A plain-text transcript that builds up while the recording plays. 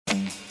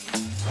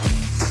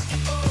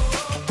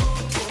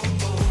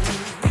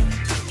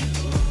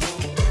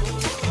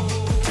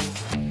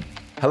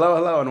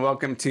Hello, and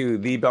welcome to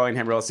the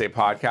Bellingham Real Estate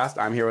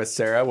Podcast. I'm here with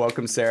Sarah.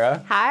 Welcome,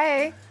 Sarah.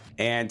 Hi.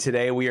 And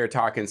today we are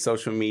talking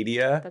social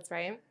media. That's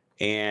right.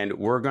 And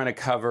we're going to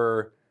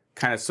cover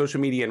kind of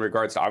social media in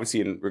regards to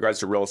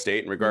real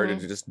estate, in regard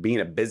to just being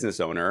a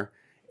business owner,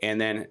 and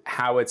then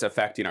how it's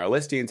affecting our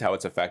listings, how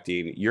it's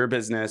affecting your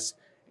business.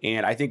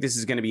 And I think this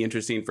is going to be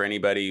interesting for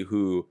anybody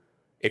who,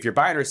 if you're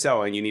buying or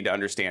selling, you need to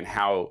understand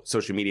how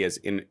social media is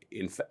in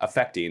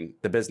affecting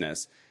the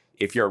business.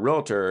 If you're a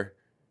realtor,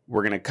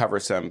 we're going to cover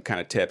some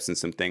kind of tips and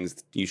some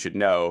things you should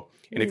know.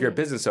 And if you're a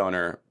business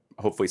owner,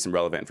 hopefully some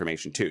relevant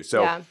information too.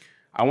 So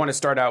I want to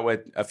start out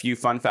with a few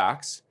fun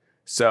facts.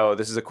 So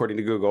this is according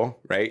to Google,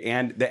 right?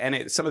 And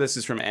some of this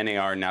is from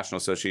NAR, National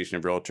Association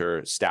of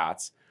Realtor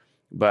stats.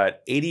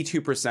 But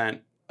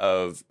 82%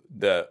 of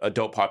the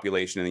adult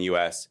population in the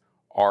U.S.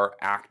 are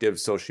active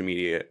social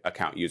media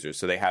account users.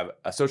 So they have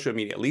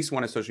at least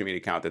one social media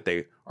account that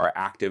they are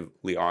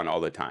actively on all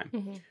the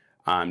time.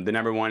 The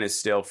number one is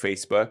still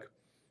Facebook.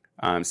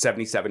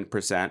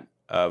 77%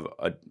 of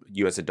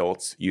U.S.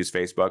 adults use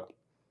Facebook.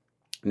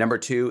 Number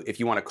two, if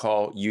you want to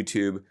call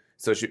YouTube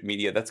social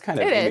media, that's kind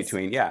of in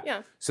between.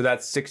 Yeah. So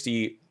that's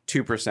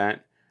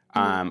 62%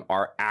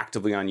 are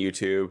actively on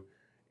YouTube.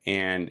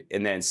 And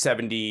then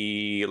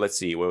 70, let's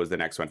see, what was the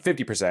next one?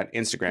 50%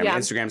 Instagram. Yeah.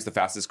 Instagram's the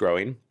fastest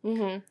growing.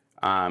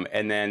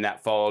 And then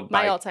that followed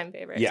by... My all-time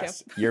favorite,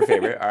 yes, your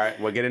favorite. All right,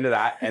 we'll get into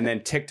that. And then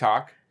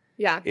TikTok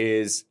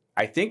is...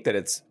 I think that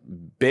it's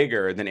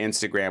bigger than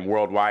Instagram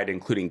worldwide,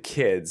 including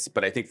kids.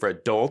 But I think for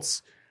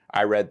adults,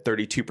 I read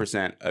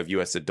 32% of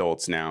U.S.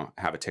 adults now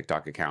have a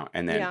TikTok account.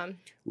 And then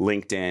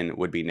LinkedIn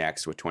would be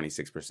next with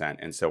 26%,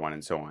 and so on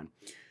and so on.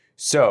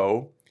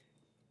 So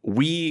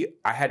I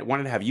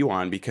wanted to have you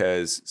on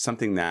because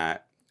something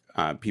that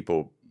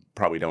people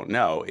probably don't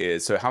know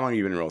is, so how long have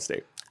you been in real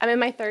estate? I'm in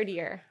my third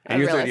year of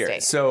real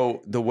estate.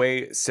 So the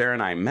way Sarah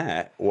and I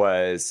met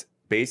was...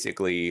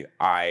 basically,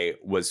 I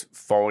was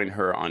following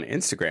her on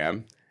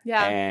Instagram,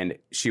 and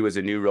she was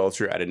a new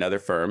realtor at another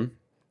firm.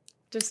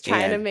 Just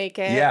trying to make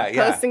it,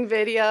 posting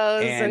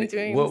videos and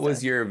doing what stuff.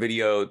 Was your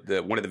video,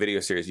 one of the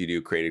video series you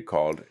do created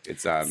called?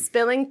 It's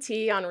Spilling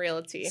Tea on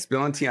Realty.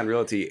 Spilling Tea on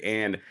Realty.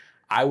 And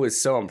I was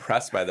so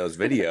impressed by those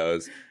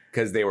videos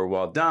because they were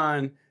well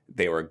done,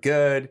 they were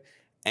good,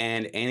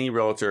 and any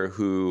realtor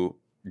who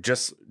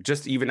just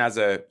even as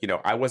I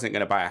wasn't going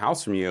to buy a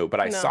house from you, but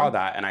I saw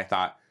that and I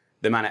thought,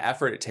 the amount of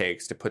effort it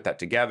takes to put that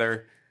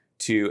together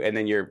and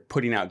then you're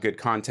putting out good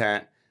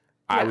content.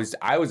 I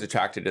was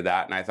attracted to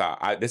that. And I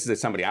thought, this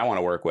is somebody I want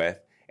to work with.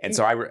 And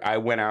so I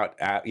went out,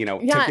 took you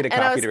to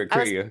coffee to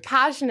recruit you. I was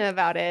passionate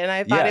about it. And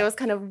I thought it was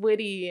kind of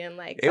witty and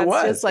it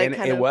was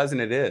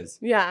and it is.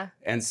 Yeah.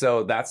 And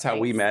so that's how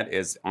we met,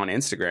 is on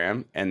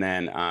Instagram. And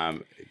then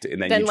you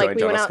joined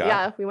we went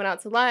out. We went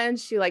out to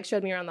lunch. She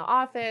showed me around the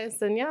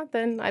office, and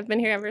then I've been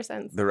here ever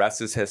since. The rest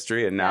is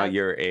history. And now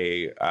you're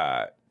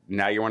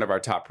now you're one of our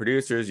top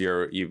producers.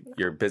 Your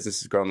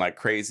business is growing like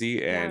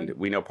crazy, and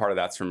we know part of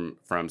that's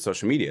from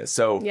social media.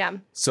 So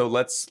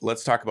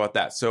let's talk about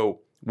that.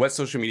 So what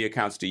social media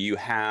accounts do you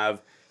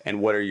have,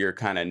 and what are your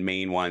kind of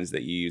main ones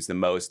that you use the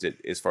most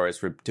as far as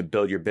to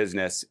build your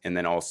business, and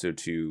then also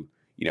to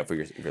for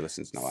your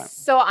listeners and all that?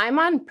 So I'm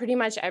on pretty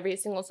much every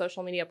single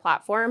social media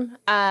platform.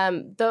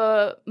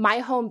 My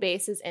home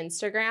base is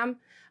Instagram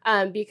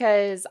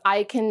because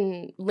I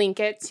can link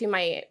it to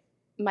my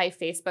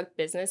Facebook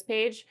business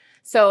page.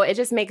 So it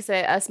just makes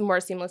it a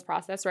more seamless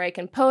process where I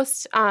can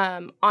post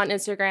on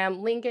Instagram,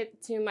 link it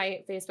to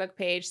my Facebook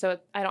page so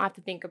I don't have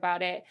to think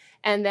about it.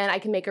 And then I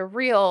can make a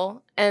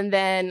reel and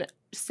then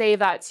save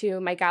that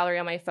to my gallery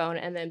on my phone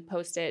and then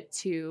post it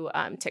to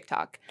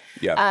TikTok.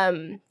 Yeah.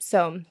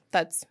 So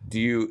that's...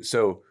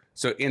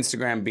 So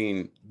Instagram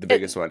being the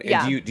biggest one.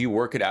 And do you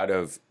work it out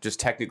of, just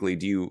technically,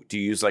 do you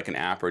use like an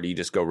app, or do you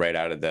just go right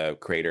out of the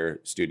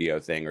creator studio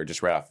thing, or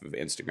just right off of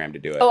Instagram to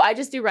do it? Oh, I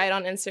just do right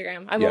on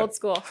Instagram. I'm old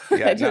school.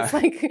 I just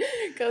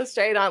go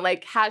straight on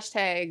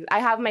hashtags. I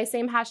have my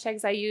same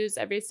hashtags I use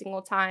every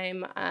single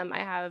time. I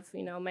have,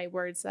 my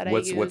words that I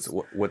use.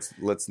 Let's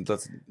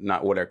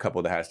not, what are a couple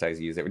of the hashtags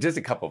you use there? Just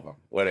a couple of them.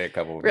 What are a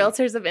couple of them?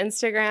 Realtors of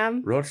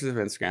Instagram. Realtors of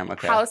Instagram,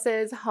 okay.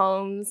 Houses,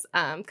 homes,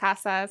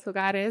 casas,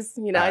 hogares.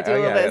 I do a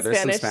little bit of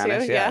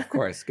Spanish too. Yeah, of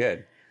course.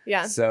 Good.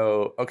 Yeah.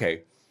 So,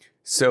 okay.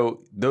 So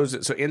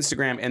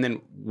Instagram, and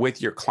then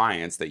with your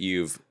clients that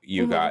you've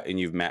got and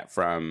you've met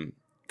from,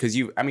 because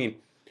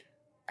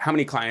how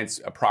many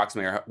clients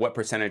approximately, or what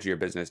percentage of your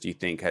business do you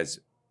think has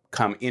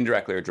come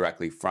indirectly or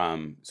directly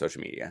from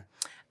social media?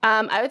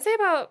 I would say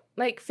about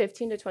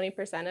 15 to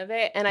 20% of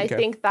it. And I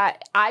think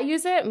that I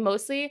use it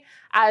mostly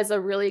as a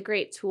really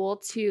great tool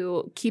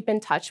to keep in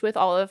touch with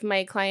all of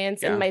my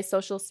clients in my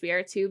social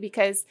sphere too,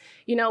 because,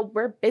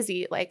 we're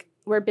busy.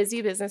 We're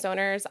busy business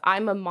owners.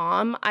 I'm a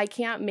mom. I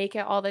can't make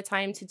it all the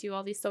time to do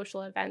all these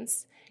social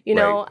events,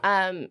 know,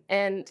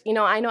 and,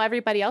 I know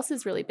everybody else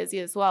is really busy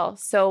as well.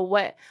 So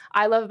what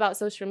I love about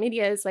social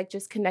media is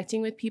just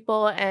connecting with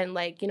people and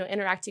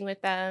interacting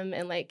with them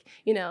and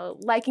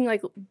liking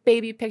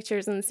baby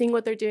pictures and seeing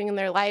what they're doing in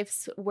their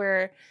lives,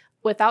 where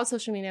without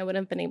social media, I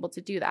wouldn't have been able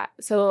to do that.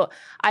 So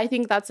I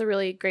think that's a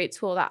really great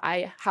tool that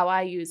how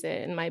I use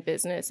it in my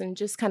business, and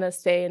just kind of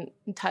stay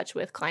in touch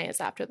with clients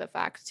after the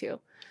fact too.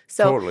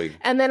 So, totally.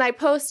 And then I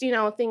post,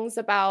 things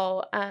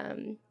about,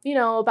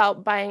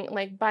 about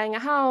buying a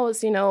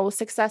house,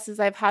 successes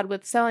I've had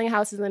with selling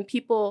houses, and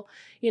people,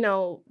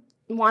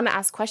 want to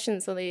ask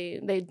questions. So they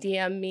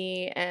DM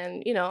me,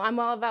 and, I'm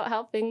all about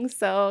helping.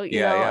 So,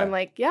 I'm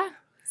like, yeah.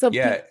 So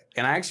yeah.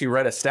 And I actually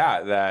read a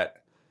stat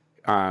that,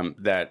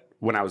 that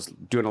when I was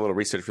doing a little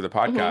research for the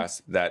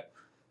podcast, that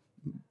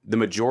the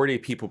majority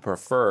of people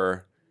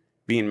prefer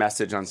being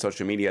messaged on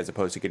social media as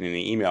opposed to getting an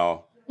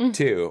email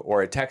too,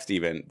 or a text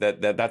even.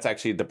 That's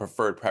actually the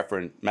preferred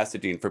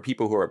messaging for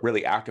people who are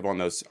really active on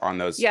those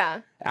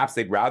apps.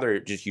 They'd rather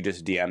you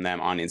just DM them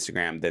on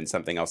Instagram than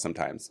something else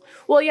sometimes.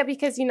 Well, yeah,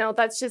 because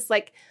that's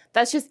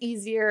just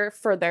easier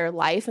for their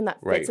life, and that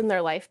fits in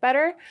their life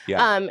better.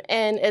 Yeah.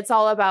 And it's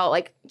all about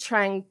like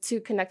trying to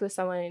connect with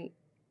someone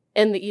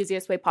in the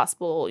easiest way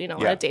possible, in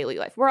a daily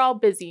life. We're all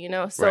busy,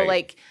 so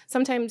like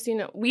sometimes,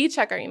 we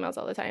check our emails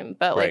all the time,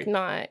 but like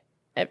not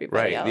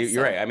everybody else.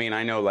 You're right. I mean,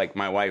 I know like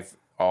my wife,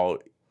 I'll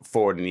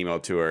forward an email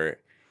to her,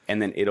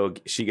 and then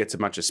she gets a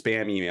bunch of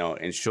spam email,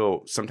 and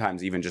she'll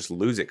sometimes even just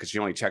lose it because she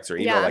only checks her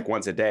email like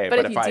once a day.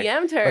 But if I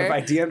DM'd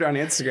her on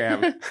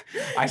Instagram,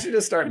 I should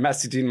just start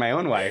messaging my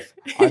own wife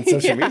on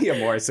social media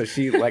more, so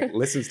she like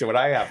listens to what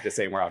I have to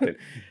say more often.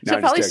 She'll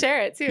probably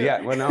share it too.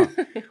 Yeah, well, no.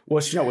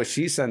 Well, what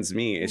she sends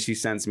me is she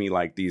sends me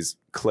like these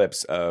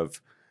clips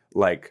of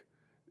like,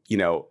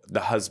 the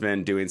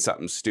husband doing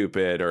something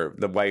stupid or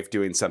the wife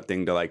doing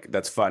something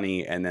that's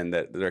funny, and then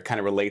that kind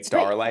of relates to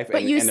our life.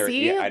 But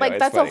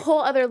that's funny. A whole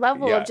other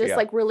level of just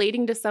like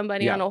relating to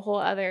somebody on a whole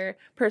other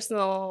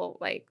personal,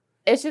 like,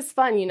 it's just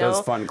fun,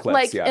 Those fun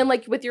clips, like, and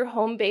like with your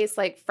home base,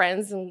 like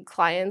friends and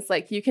clients,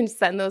 like you can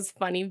send those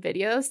funny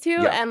videos too.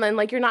 Yeah. And then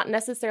like, you're not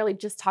necessarily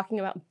just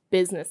talking about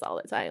business all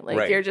the time.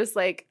 Like you're just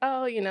like,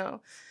 oh,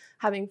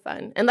 having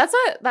fun. And that's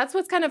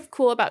what's kind of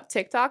cool about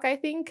TikTok, I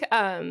think.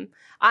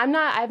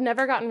 I've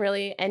never gotten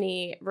really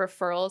any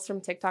referrals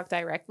from TikTok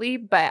directly,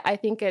 but I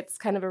think it's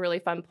kind of a really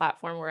fun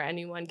platform where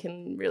anyone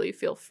can really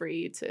feel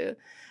free to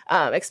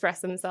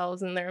express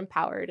themselves, and they're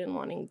empowered and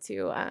wanting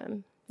to,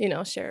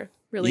 share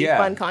really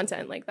fun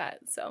content like that.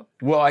 So,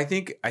 well, I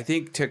think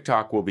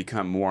TikTok will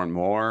become more and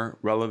more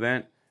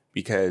relevant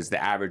because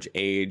the average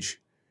age,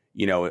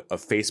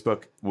 of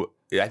Facebook,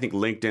 I think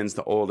LinkedIn's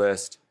the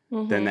oldest.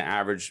 Then the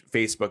average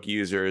Facebook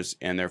users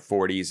in their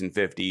 40s and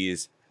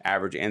 50s,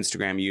 average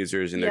Instagram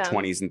users in their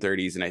 20s and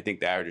 30s, and I think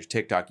the average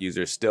TikTok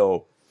user is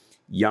still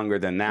younger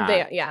than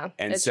that.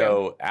 And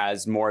so true.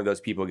 As more of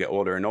those people get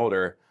older and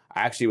older,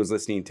 I actually was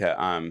listening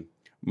to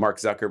Mark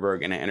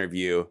Zuckerberg in an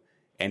interview,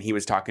 and he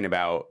was talking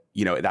about,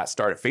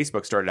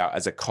 Facebook started out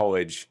as a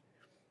college,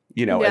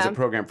 as a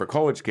program for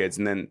college kids,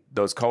 and then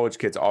those college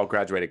kids all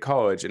graduated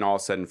college, and all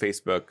of a sudden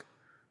Facebook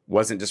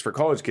wasn't just for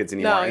college kids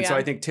anymore. So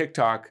I think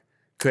TikTok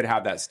could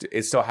have that.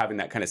 It's still having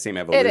that kind of same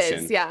evolution.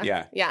 It is,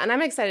 yeah. And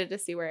I'm excited to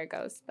see where it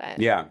goes. But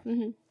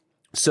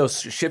So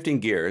shifting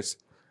gears,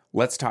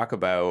 let's talk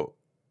about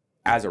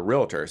as a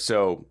realtor.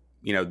 So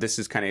this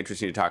is kind of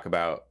interesting to talk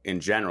about in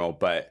general,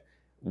 but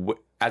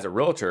as a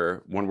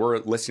realtor, when we're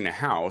listing a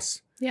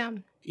house,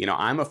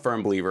 I'm a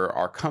firm believer.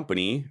 Our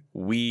company,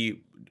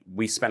 we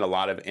spend a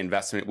lot of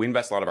investment. We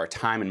invest a lot of our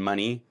time and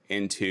money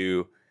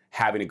into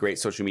having a great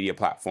social media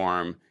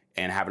platform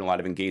and having a lot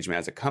of engagement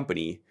as a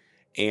company.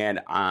 And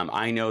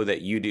I know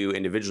that you do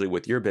individually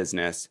with your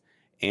business,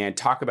 and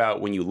talk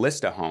about when you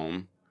list a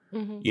home,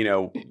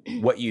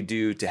 what you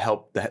do to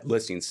help the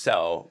listing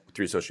sell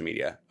through social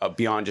media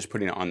beyond just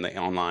putting it on the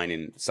online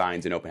and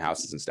signs and open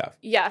houses and stuff.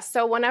 Yeah.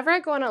 So whenever I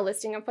go on a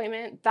listing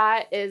appointment,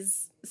 that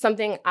is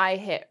something I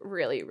hit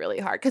really, really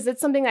hard because it's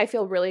something I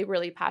feel really,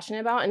 really passionate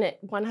about, and it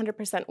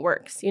 100%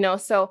 works,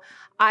 So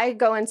I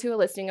go into a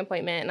listing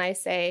appointment and I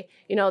say,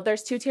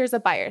 there's two tiers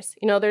of buyers.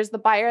 There's the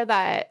buyer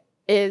that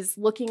is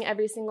looking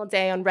every single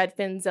day on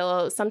Redfin,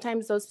 Zillow.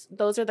 Sometimes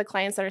those are the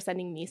clients that are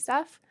sending me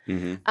stuff.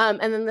 And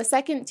then the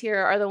second tier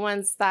are the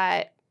ones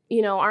that,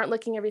 aren't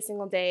looking every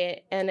single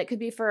day. And it could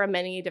be for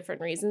many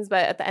different reasons.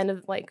 But at the end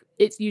of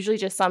it usually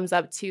just sums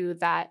up to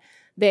that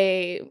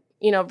they,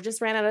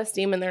 just ran out of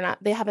steam and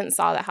they haven't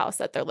saw the house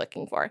that they're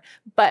looking for.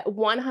 But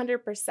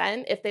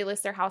 100%, if they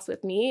list their house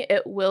with me,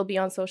 it will be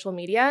on social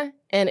media.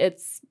 And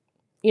it's,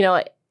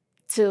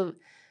 to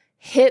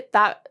hit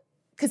that.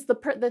 Because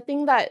the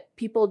thing that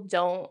people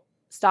don't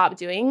stop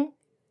doing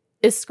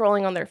is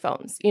scrolling on their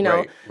phones,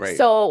 Right.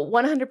 So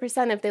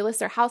 100%, if they list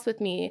their house with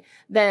me,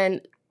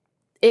 then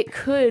it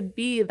could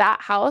be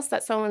that house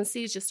that someone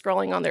sees just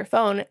scrolling on their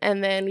phone,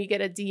 and then we get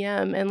a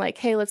DM and like,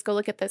 hey, let's go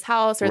look at this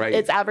house, or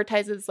it's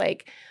advertised as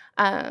like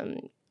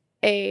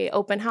a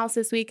open house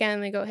this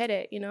weekend. They go hit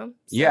it, So.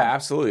 Yeah,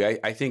 absolutely.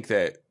 I think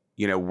that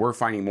we're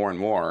finding more and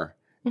more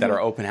that our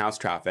open house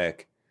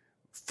traffic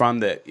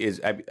it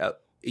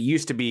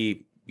used to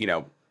be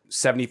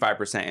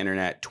 75%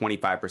 internet,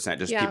 25%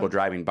 just people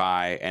driving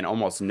by, and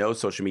almost no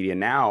social media.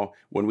 Now,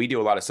 when we do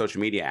a lot of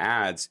social media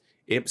ads,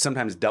 it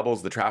sometimes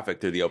doubles the traffic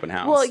through the open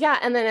house. Well, yeah.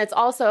 And then it's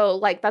also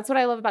like, that's what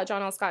I love about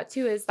John L. Scott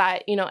too, is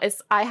that,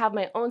 I have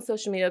my own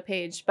social media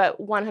page, but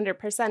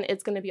 100%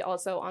 it's going to be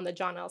also on the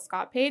John L.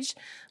 Scott page,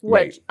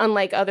 which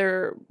unlike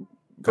other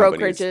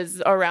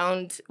brokerages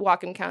around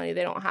Whatcom County,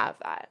 they don't have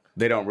that.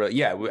 They don't really.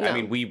 Yeah. No. I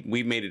mean,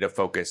 we made it a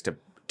focus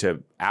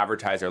to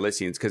advertise our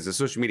listings, because the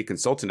social media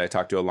consultant I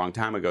talked to a long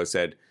time ago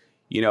said,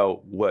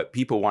 what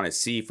people want to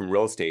see from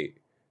real estate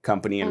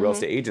company and real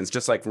estate agents,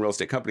 just like from real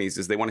estate companies,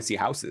 is they want to see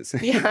houses.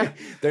 Yeah.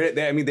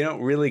 they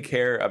don't really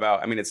care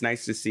about, it's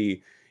nice to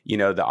see,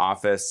 the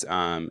office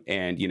and,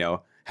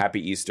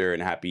 happy Easter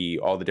and happy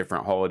all the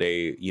different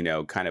holiday,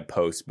 kind of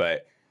posts,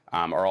 but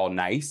are all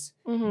nice,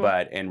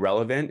 and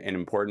relevant and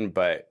important,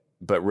 but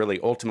really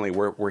ultimately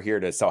we're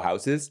here to sell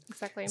houses.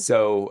 Exactly.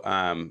 So,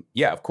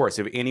 of course,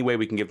 if any way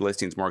we can give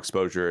listings more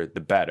exposure, the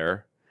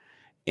better.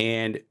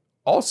 And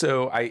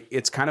also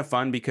it's kind of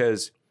fun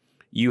because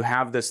you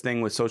have this thing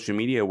with social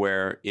media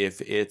where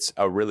if it's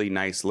a really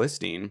nice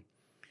listing,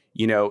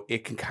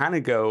 it can kind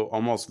of go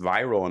almost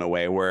viral in a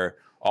way where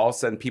all of a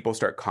sudden people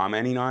start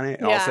commenting on it.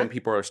 And all of a sudden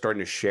people are starting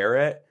to share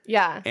it.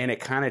 Yeah. And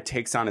it kind of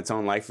takes on its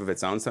own life of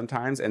its own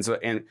sometimes. And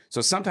so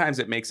sometimes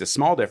it makes a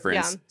small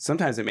difference. Yeah.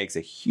 Sometimes it makes a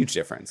huge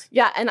difference.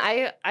 Yeah. And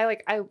I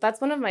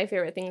that's one of my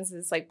favorite things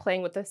is like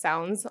playing with the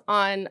sounds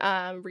on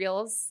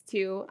Reels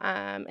too.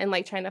 And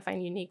like trying to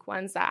find unique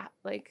ones that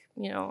like,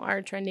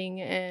 are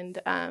trending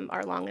and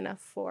are long enough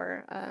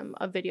for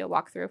a video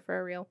walkthrough for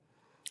a reel.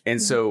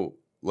 And so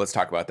let's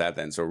talk about that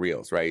then. So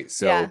Reels, right?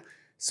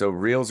 So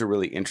Reels are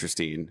really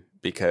interesting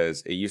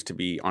because it used to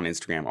be on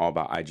Instagram all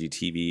about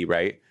IGTV,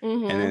 right?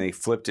 And then they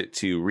flipped it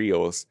to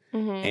Reels.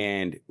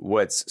 And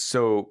what's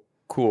so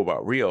cool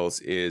about Reels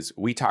is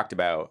we talked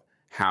about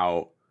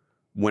how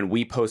when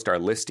we post our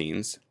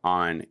listings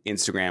on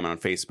Instagram and on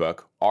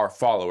Facebook, our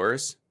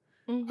followers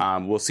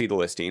will see the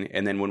listing.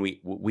 And then when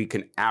we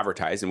can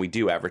advertise, and we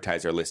do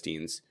advertise our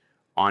listings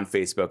on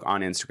Facebook,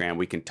 on Instagram,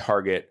 we can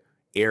target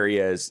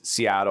areas,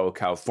 Seattle,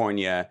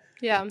 California,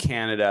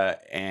 Canada,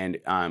 and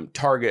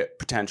target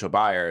potential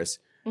buyers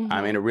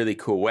in a really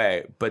cool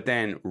way. But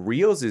then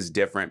Reels is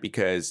different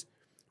because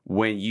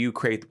when you're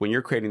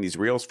creating these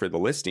Reels for the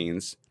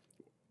listings,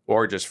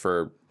 or just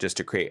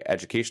to create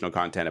educational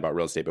content about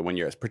real estate, but when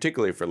you're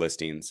particularly for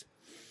listings,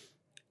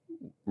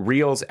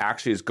 Reels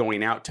actually is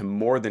going out to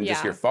more than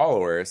just your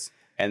followers.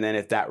 And then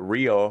if that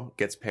Reel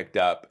gets picked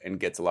up and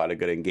gets a lot of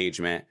good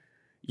engagement,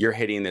 you're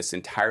hitting this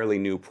entirely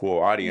new pool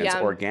audience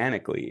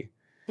organically.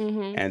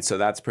 And so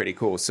that's pretty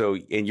cool. So,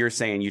 and you're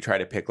saying you try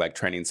to pick like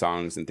trending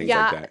songs and things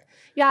like that.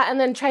 Yeah. And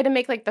then try to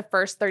make like the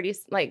first 3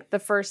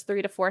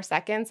 to 4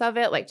 seconds of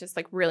it, like just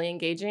like really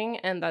engaging.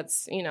 And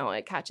that's,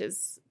 it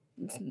catches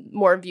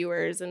more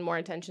viewers and more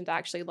attention to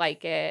actually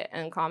like it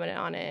and comment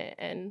on it.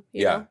 And,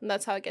 you know, and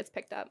that's how it gets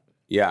picked up.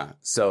 Yeah.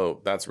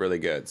 So that's really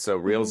good. So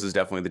Reels is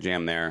definitely the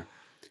jam there.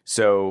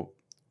 So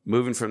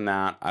moving from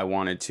that, I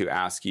wanted to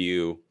ask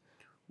you,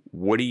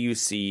 what do you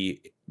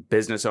see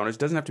business owners,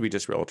 doesn't have to be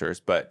just realtors,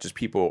 but just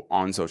people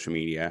on social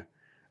media?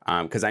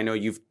 Because I know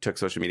you've took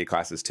social media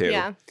classes too.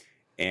 Yeah.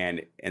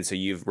 And so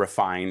you've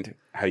refined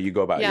how you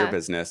go about your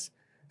business.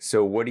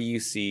 So what do you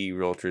see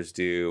realtors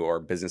do or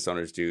business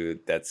owners do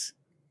that's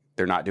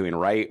they're not doing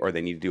right or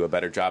they need to do a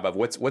better job of?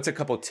 What's a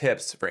couple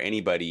tips for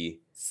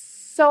anybody?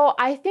 So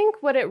I think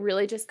what it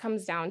really just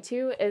comes down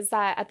to is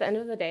that at the end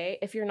of the day,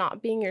 if you're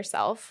not being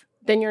yourself,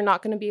 then you're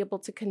not going to be able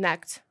to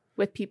connect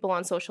with people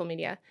on social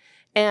media.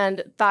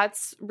 And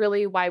that's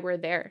really why we're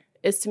there,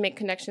 is to make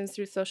connections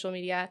through social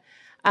media.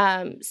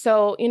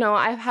 So,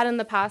 I've had in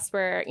the past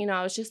where,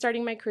 I was just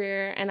starting my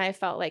career and I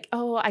felt like,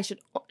 oh,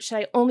 should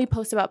I only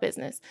post about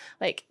business?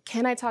 Like,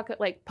 can I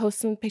post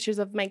some pictures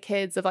of my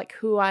kids of like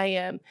who I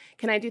am?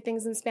 Can I do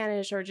things in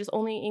Spanish or just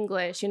only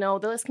English? The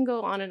list can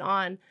go on and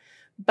on.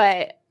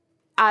 But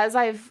as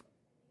I've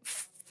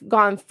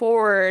gone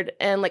forward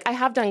and like I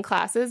have done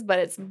classes, but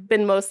it's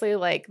been mostly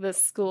like the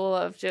school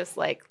of just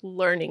like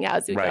learning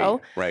as you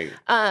go. Right.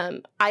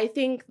 I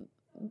think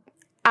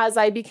as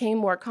I became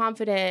more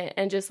confident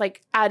and just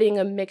like adding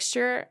a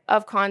mixture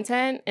of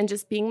content and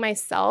just being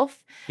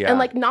myself and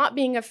like not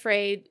being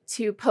afraid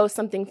to post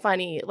something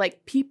funny,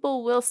 like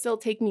people will still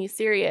take me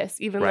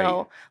serious, even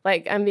though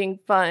like I'm being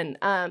fun.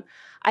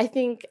 I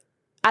think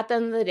at the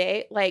end of the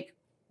day, like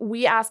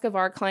we ask of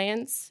our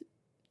clients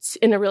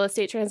in a real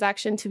estate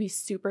transaction to be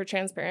super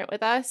transparent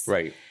with us.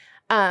 Right.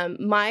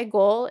 My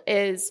goal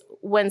is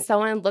when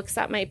someone looks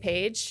at my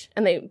page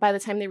and by the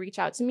time they reach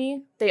out to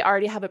me, they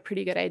already have a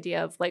pretty good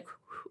idea of like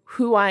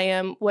who I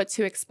am, what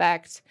to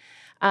expect.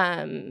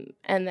 And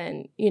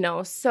then,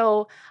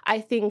 so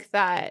I think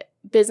that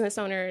business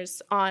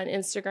owners on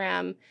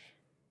Instagram,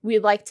 we'd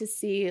like to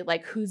see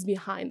like who's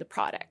behind the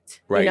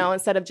product,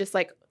 instead of just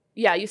like,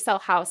 you sell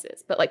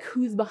houses, but like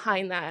who's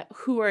behind that?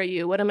 Who are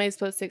you? What am I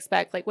supposed to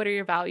expect? Like what are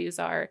your values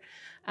are?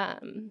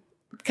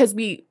 Because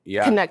we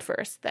connect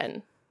first,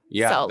 then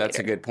sell that's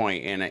later. A good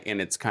point.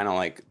 And it's kind of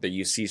like that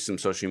you see some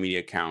social media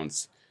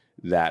accounts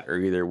that are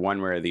either one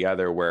way or the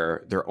other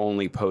where they're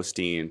only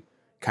posting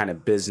kind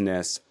of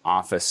business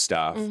office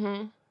stuff.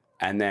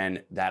 And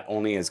then that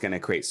only is going to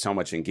create so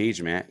much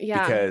engagement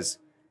because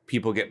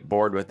people get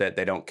bored with it.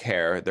 They don't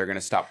care. They're going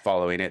to stop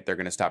following it. They're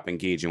going to stop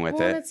engaging with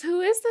it. It's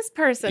who is this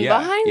person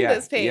behind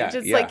this page?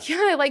 It's like,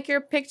 I like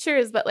your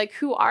pictures, but like,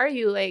 who are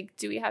you? Like,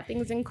 do we have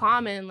things in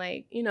common?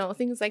 Like,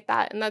 things like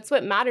that. And that's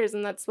what matters.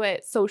 And that's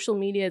what social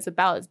media is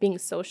about, is being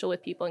social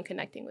with people and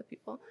connecting with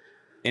people.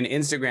 And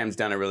Instagram's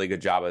done a really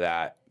good job of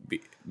that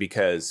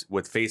because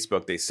with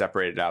Facebook, they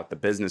separated out the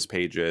business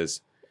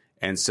pages.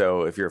 And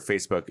so if you have a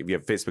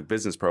Facebook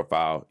business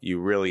profile, you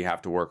really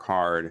have to work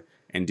hard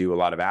and do a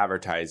lot of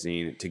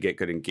advertising to get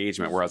good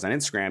engagement. Whereas on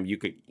Instagram,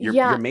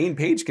 your main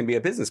page can be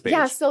a business page.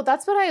 Yeah, so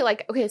that's what I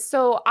like. Okay,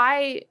 so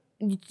I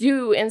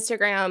do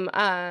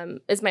Instagram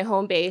is my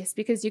home base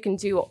because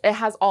it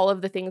has all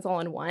of the things all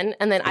in one.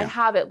 And then I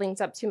have it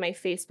linked up to my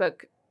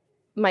Facebook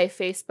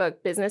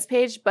business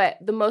page. But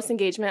the most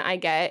engagement I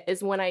get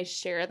is when I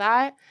share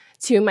that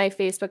to my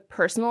Facebook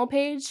personal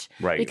page.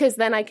 Right. Because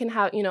then I can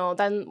have,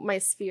 then my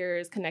sphere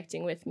is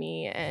connecting with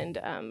me and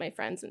my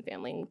friends and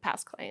family and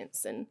past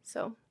clients. And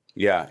so...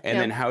 Yeah. And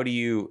then how do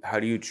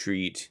you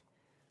treat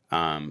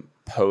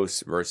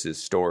posts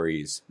versus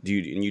stories?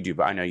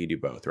 I know you do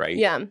both, right?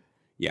 Yeah.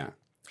 Yeah.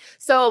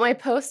 So my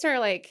posts are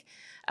like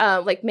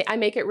I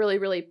make it really,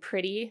 really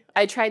pretty.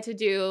 I try to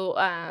do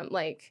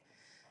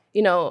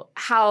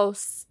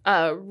house,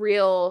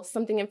 real,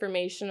 something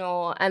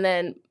informational, and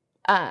then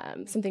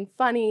something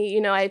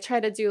funny. I try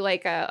to do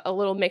like a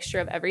little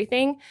mixture of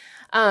everything.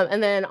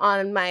 And then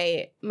on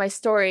my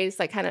stories,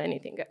 like kind of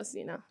anything goes,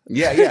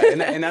 Yeah.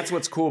 And that's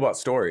what's cool about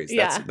stories.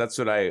 That's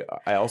what I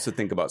also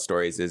think about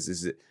stories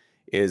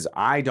is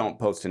I don't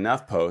post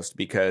enough posts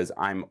because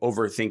I'm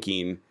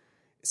overthinking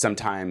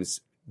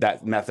sometimes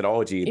that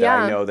methodology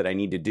that I know that I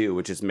need to do,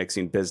 which is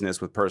mixing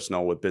business with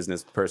personal,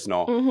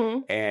 Mm-hmm.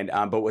 And,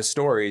 but with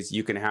stories,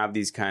 you can have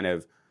these kind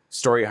of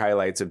story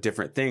highlights of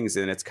different things,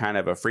 and it's kind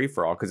of a free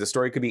for all because a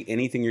story could be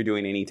anything you're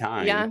doing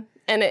anytime. Yeah,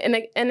 and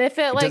if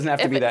it doesn't have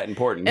to be that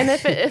important. And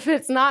if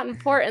it's not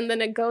important,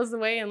 then it goes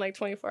away in like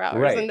 24 hours.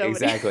 Right. And nobody,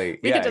 exactly.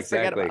 We can just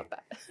forget about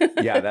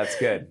that. Yeah, that's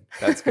good.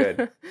 That's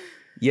good.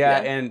 Yeah.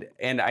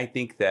 And I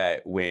think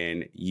that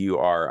when you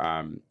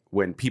are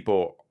when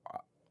people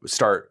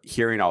start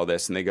hearing all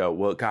this and they go,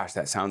 well, gosh,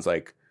 that sounds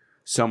like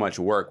so much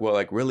work. Well,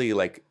 like really,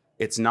 like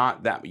it's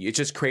not that. It's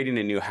just creating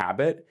a new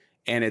habit.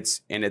 And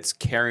it's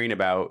caring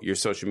about your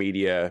social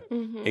media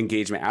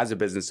engagement as a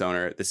business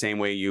owner the same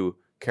way you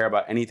care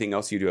about anything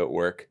else you do at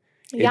work.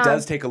 It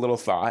does take a little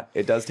thought.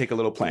 It does take a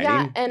little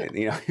planning.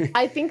 Yeah, and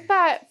I think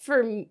that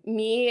for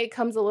me, it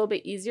comes a little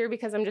bit easier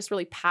because I'm just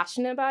really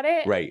passionate about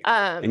it. Right.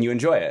 And you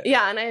enjoy it.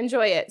 Yeah, and I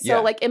enjoy it.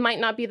 So like it might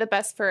not be the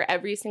best for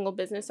every single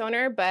business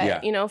owner,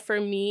 but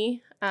for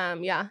me,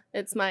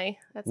 that's my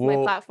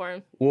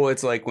platform. Well,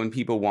 it's like when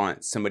people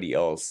want somebody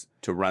else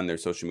to run their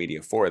social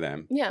media for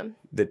them. Yeah.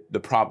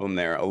 The problem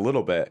there a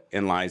little bit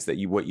lies that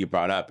what you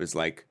brought up is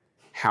like,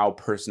 how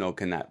personal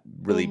can that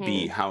really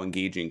be? How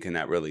engaging can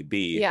that really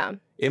be? Yeah.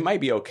 It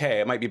might be okay.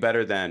 It might be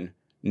better than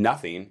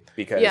nothing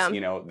because,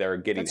 they're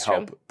getting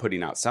help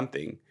putting out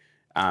something.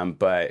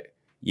 But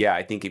yeah,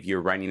 I think if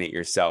you're running it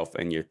yourself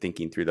and you're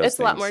thinking through those things. It's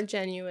a lot more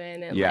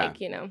genuine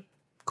and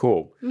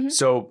Cool. Mm-hmm.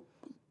 So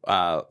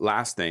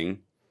last thing,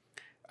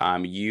 I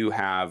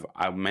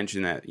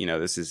mentioned that,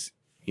 this is,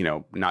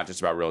 not just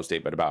about real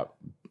estate, but about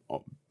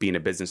being a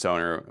business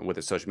owner with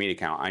a social media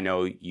account. I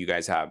know you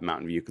guys have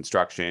Mountain View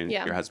Construction,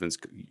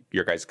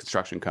 your guys'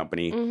 construction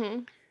company. Mm-hmm.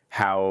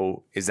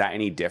 How is that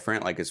any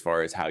different? Like as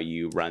far as how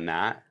you run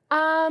that,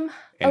 and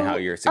how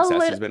your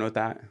success has been with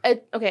that?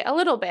 A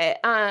little bit,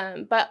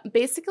 but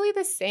basically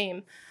the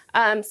same.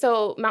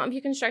 So Mountain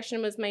View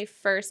Construction was my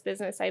first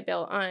business I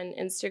built on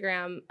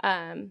Instagram.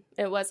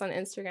 It was on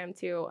Instagram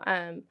too.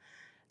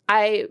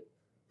 I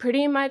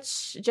pretty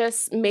much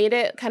just made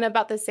it kind of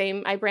about the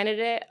same. I branded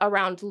it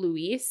around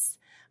Luis,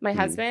 my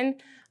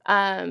husband.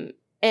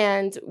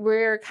 And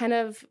we're kind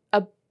of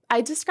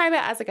I describe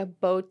it as like a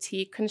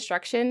boutique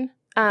construction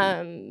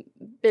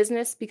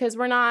business because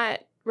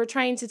we're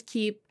trying to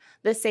keep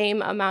the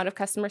same amount of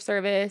customer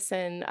service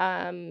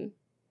and,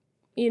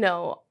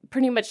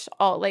 pretty much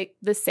all like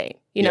the same,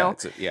 know?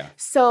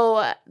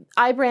 So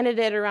I branded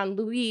it around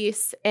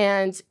Luis.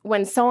 And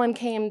when someone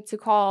came to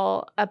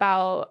call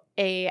about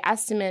a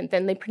estimate,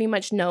 then they pretty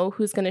much know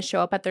who's going to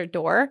show up at their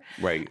door.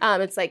 Right.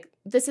 It's like,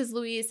 this is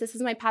Luis. This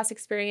is my past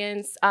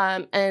experience.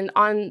 And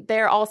on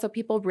there also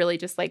people really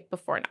just like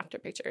before and after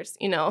pictures,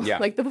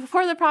 like the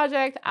before the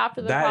project,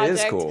 after the project.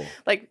 That is cool.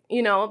 Like,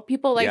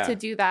 people like to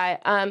do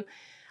that.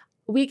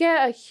 We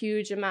get a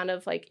huge amount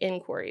of like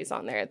inquiries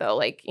on there though.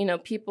 Like,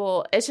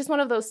 people, it's just one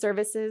of those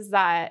services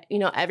that,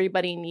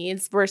 everybody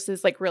needs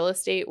versus like real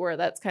estate where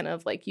that's kind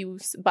of like you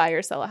buy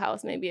or sell a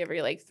house maybe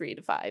every like 3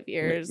 to 5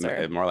 years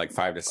or more like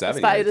 5 to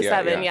 7. 5 to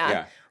 7.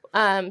 Yeah.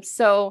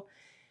 So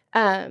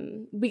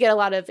we get a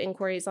lot of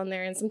inquiries on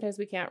there and sometimes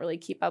we can't really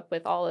keep up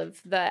with all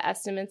of the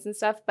estimates and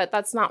stuff, but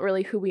that's not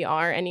really who we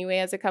are anyway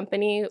as a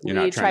company. You're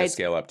not trying to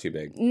scale up too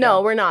big.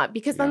 No, we're not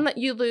because then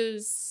you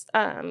lose,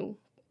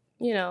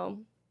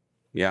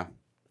 Yeah.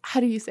 How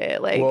do you say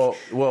it? Like,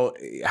 well,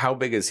 how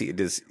big is he?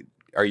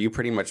 are you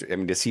pretty much, I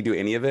mean, does he do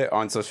any of it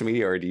on social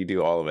media or do you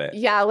do all of it?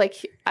 Yeah, like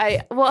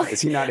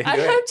Is he not into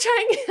it?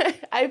 I'm trying,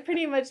 I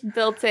pretty much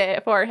built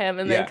it for him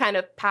and then kind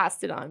of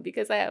passed it on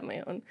because I have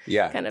my own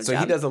kind of So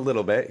job. he does a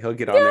little bit. He'll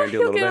get on there and do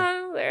a little bit. He'll get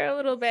on there a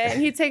little bit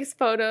and he takes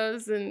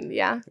photos and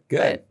Good.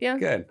 But,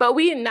 Good. But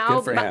we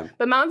now, Good for him.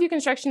 but Mountain View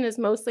Construction is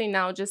mostly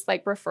now just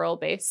like referral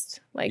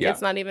based. Like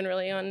it's not even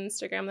really on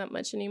Instagram that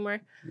much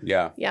anymore.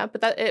 Yeah. Yeah, but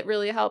that it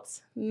really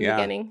helps in the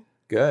beginning.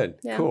 Good.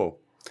 Yeah. Cool.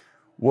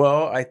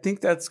 Well, I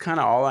think that's kind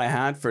of all I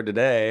had for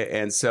today.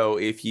 And so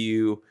if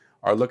you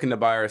are looking to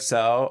buy or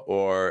sell,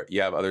 or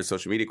you have other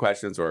social media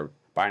questions or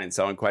buying and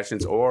selling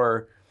questions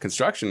or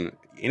construction,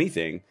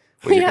 anything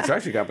with your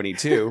construction company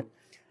too,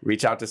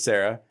 reach out to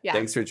Sarah. Yeah.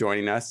 Thanks for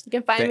joining us. You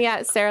can find me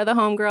at Sarah the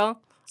Homegirl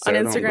on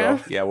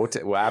Instagram. Yeah,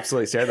 we'll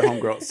absolutely. Sarah the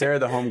Homegirl. Sarah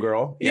the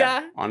Homegirl.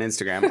 Yeah. On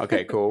Instagram.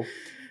 Okay, cool.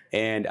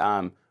 And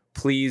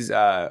please,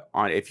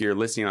 if you're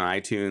listening on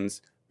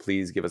iTunes,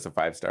 please give us a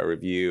 5-star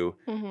review.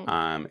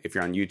 Mm-hmm. If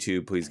you're on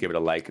YouTube, please give it a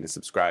like and a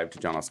subscribe to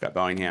John L. Scott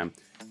Bellingham.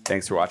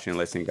 Thanks for watching and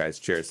listening, guys.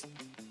 Cheers.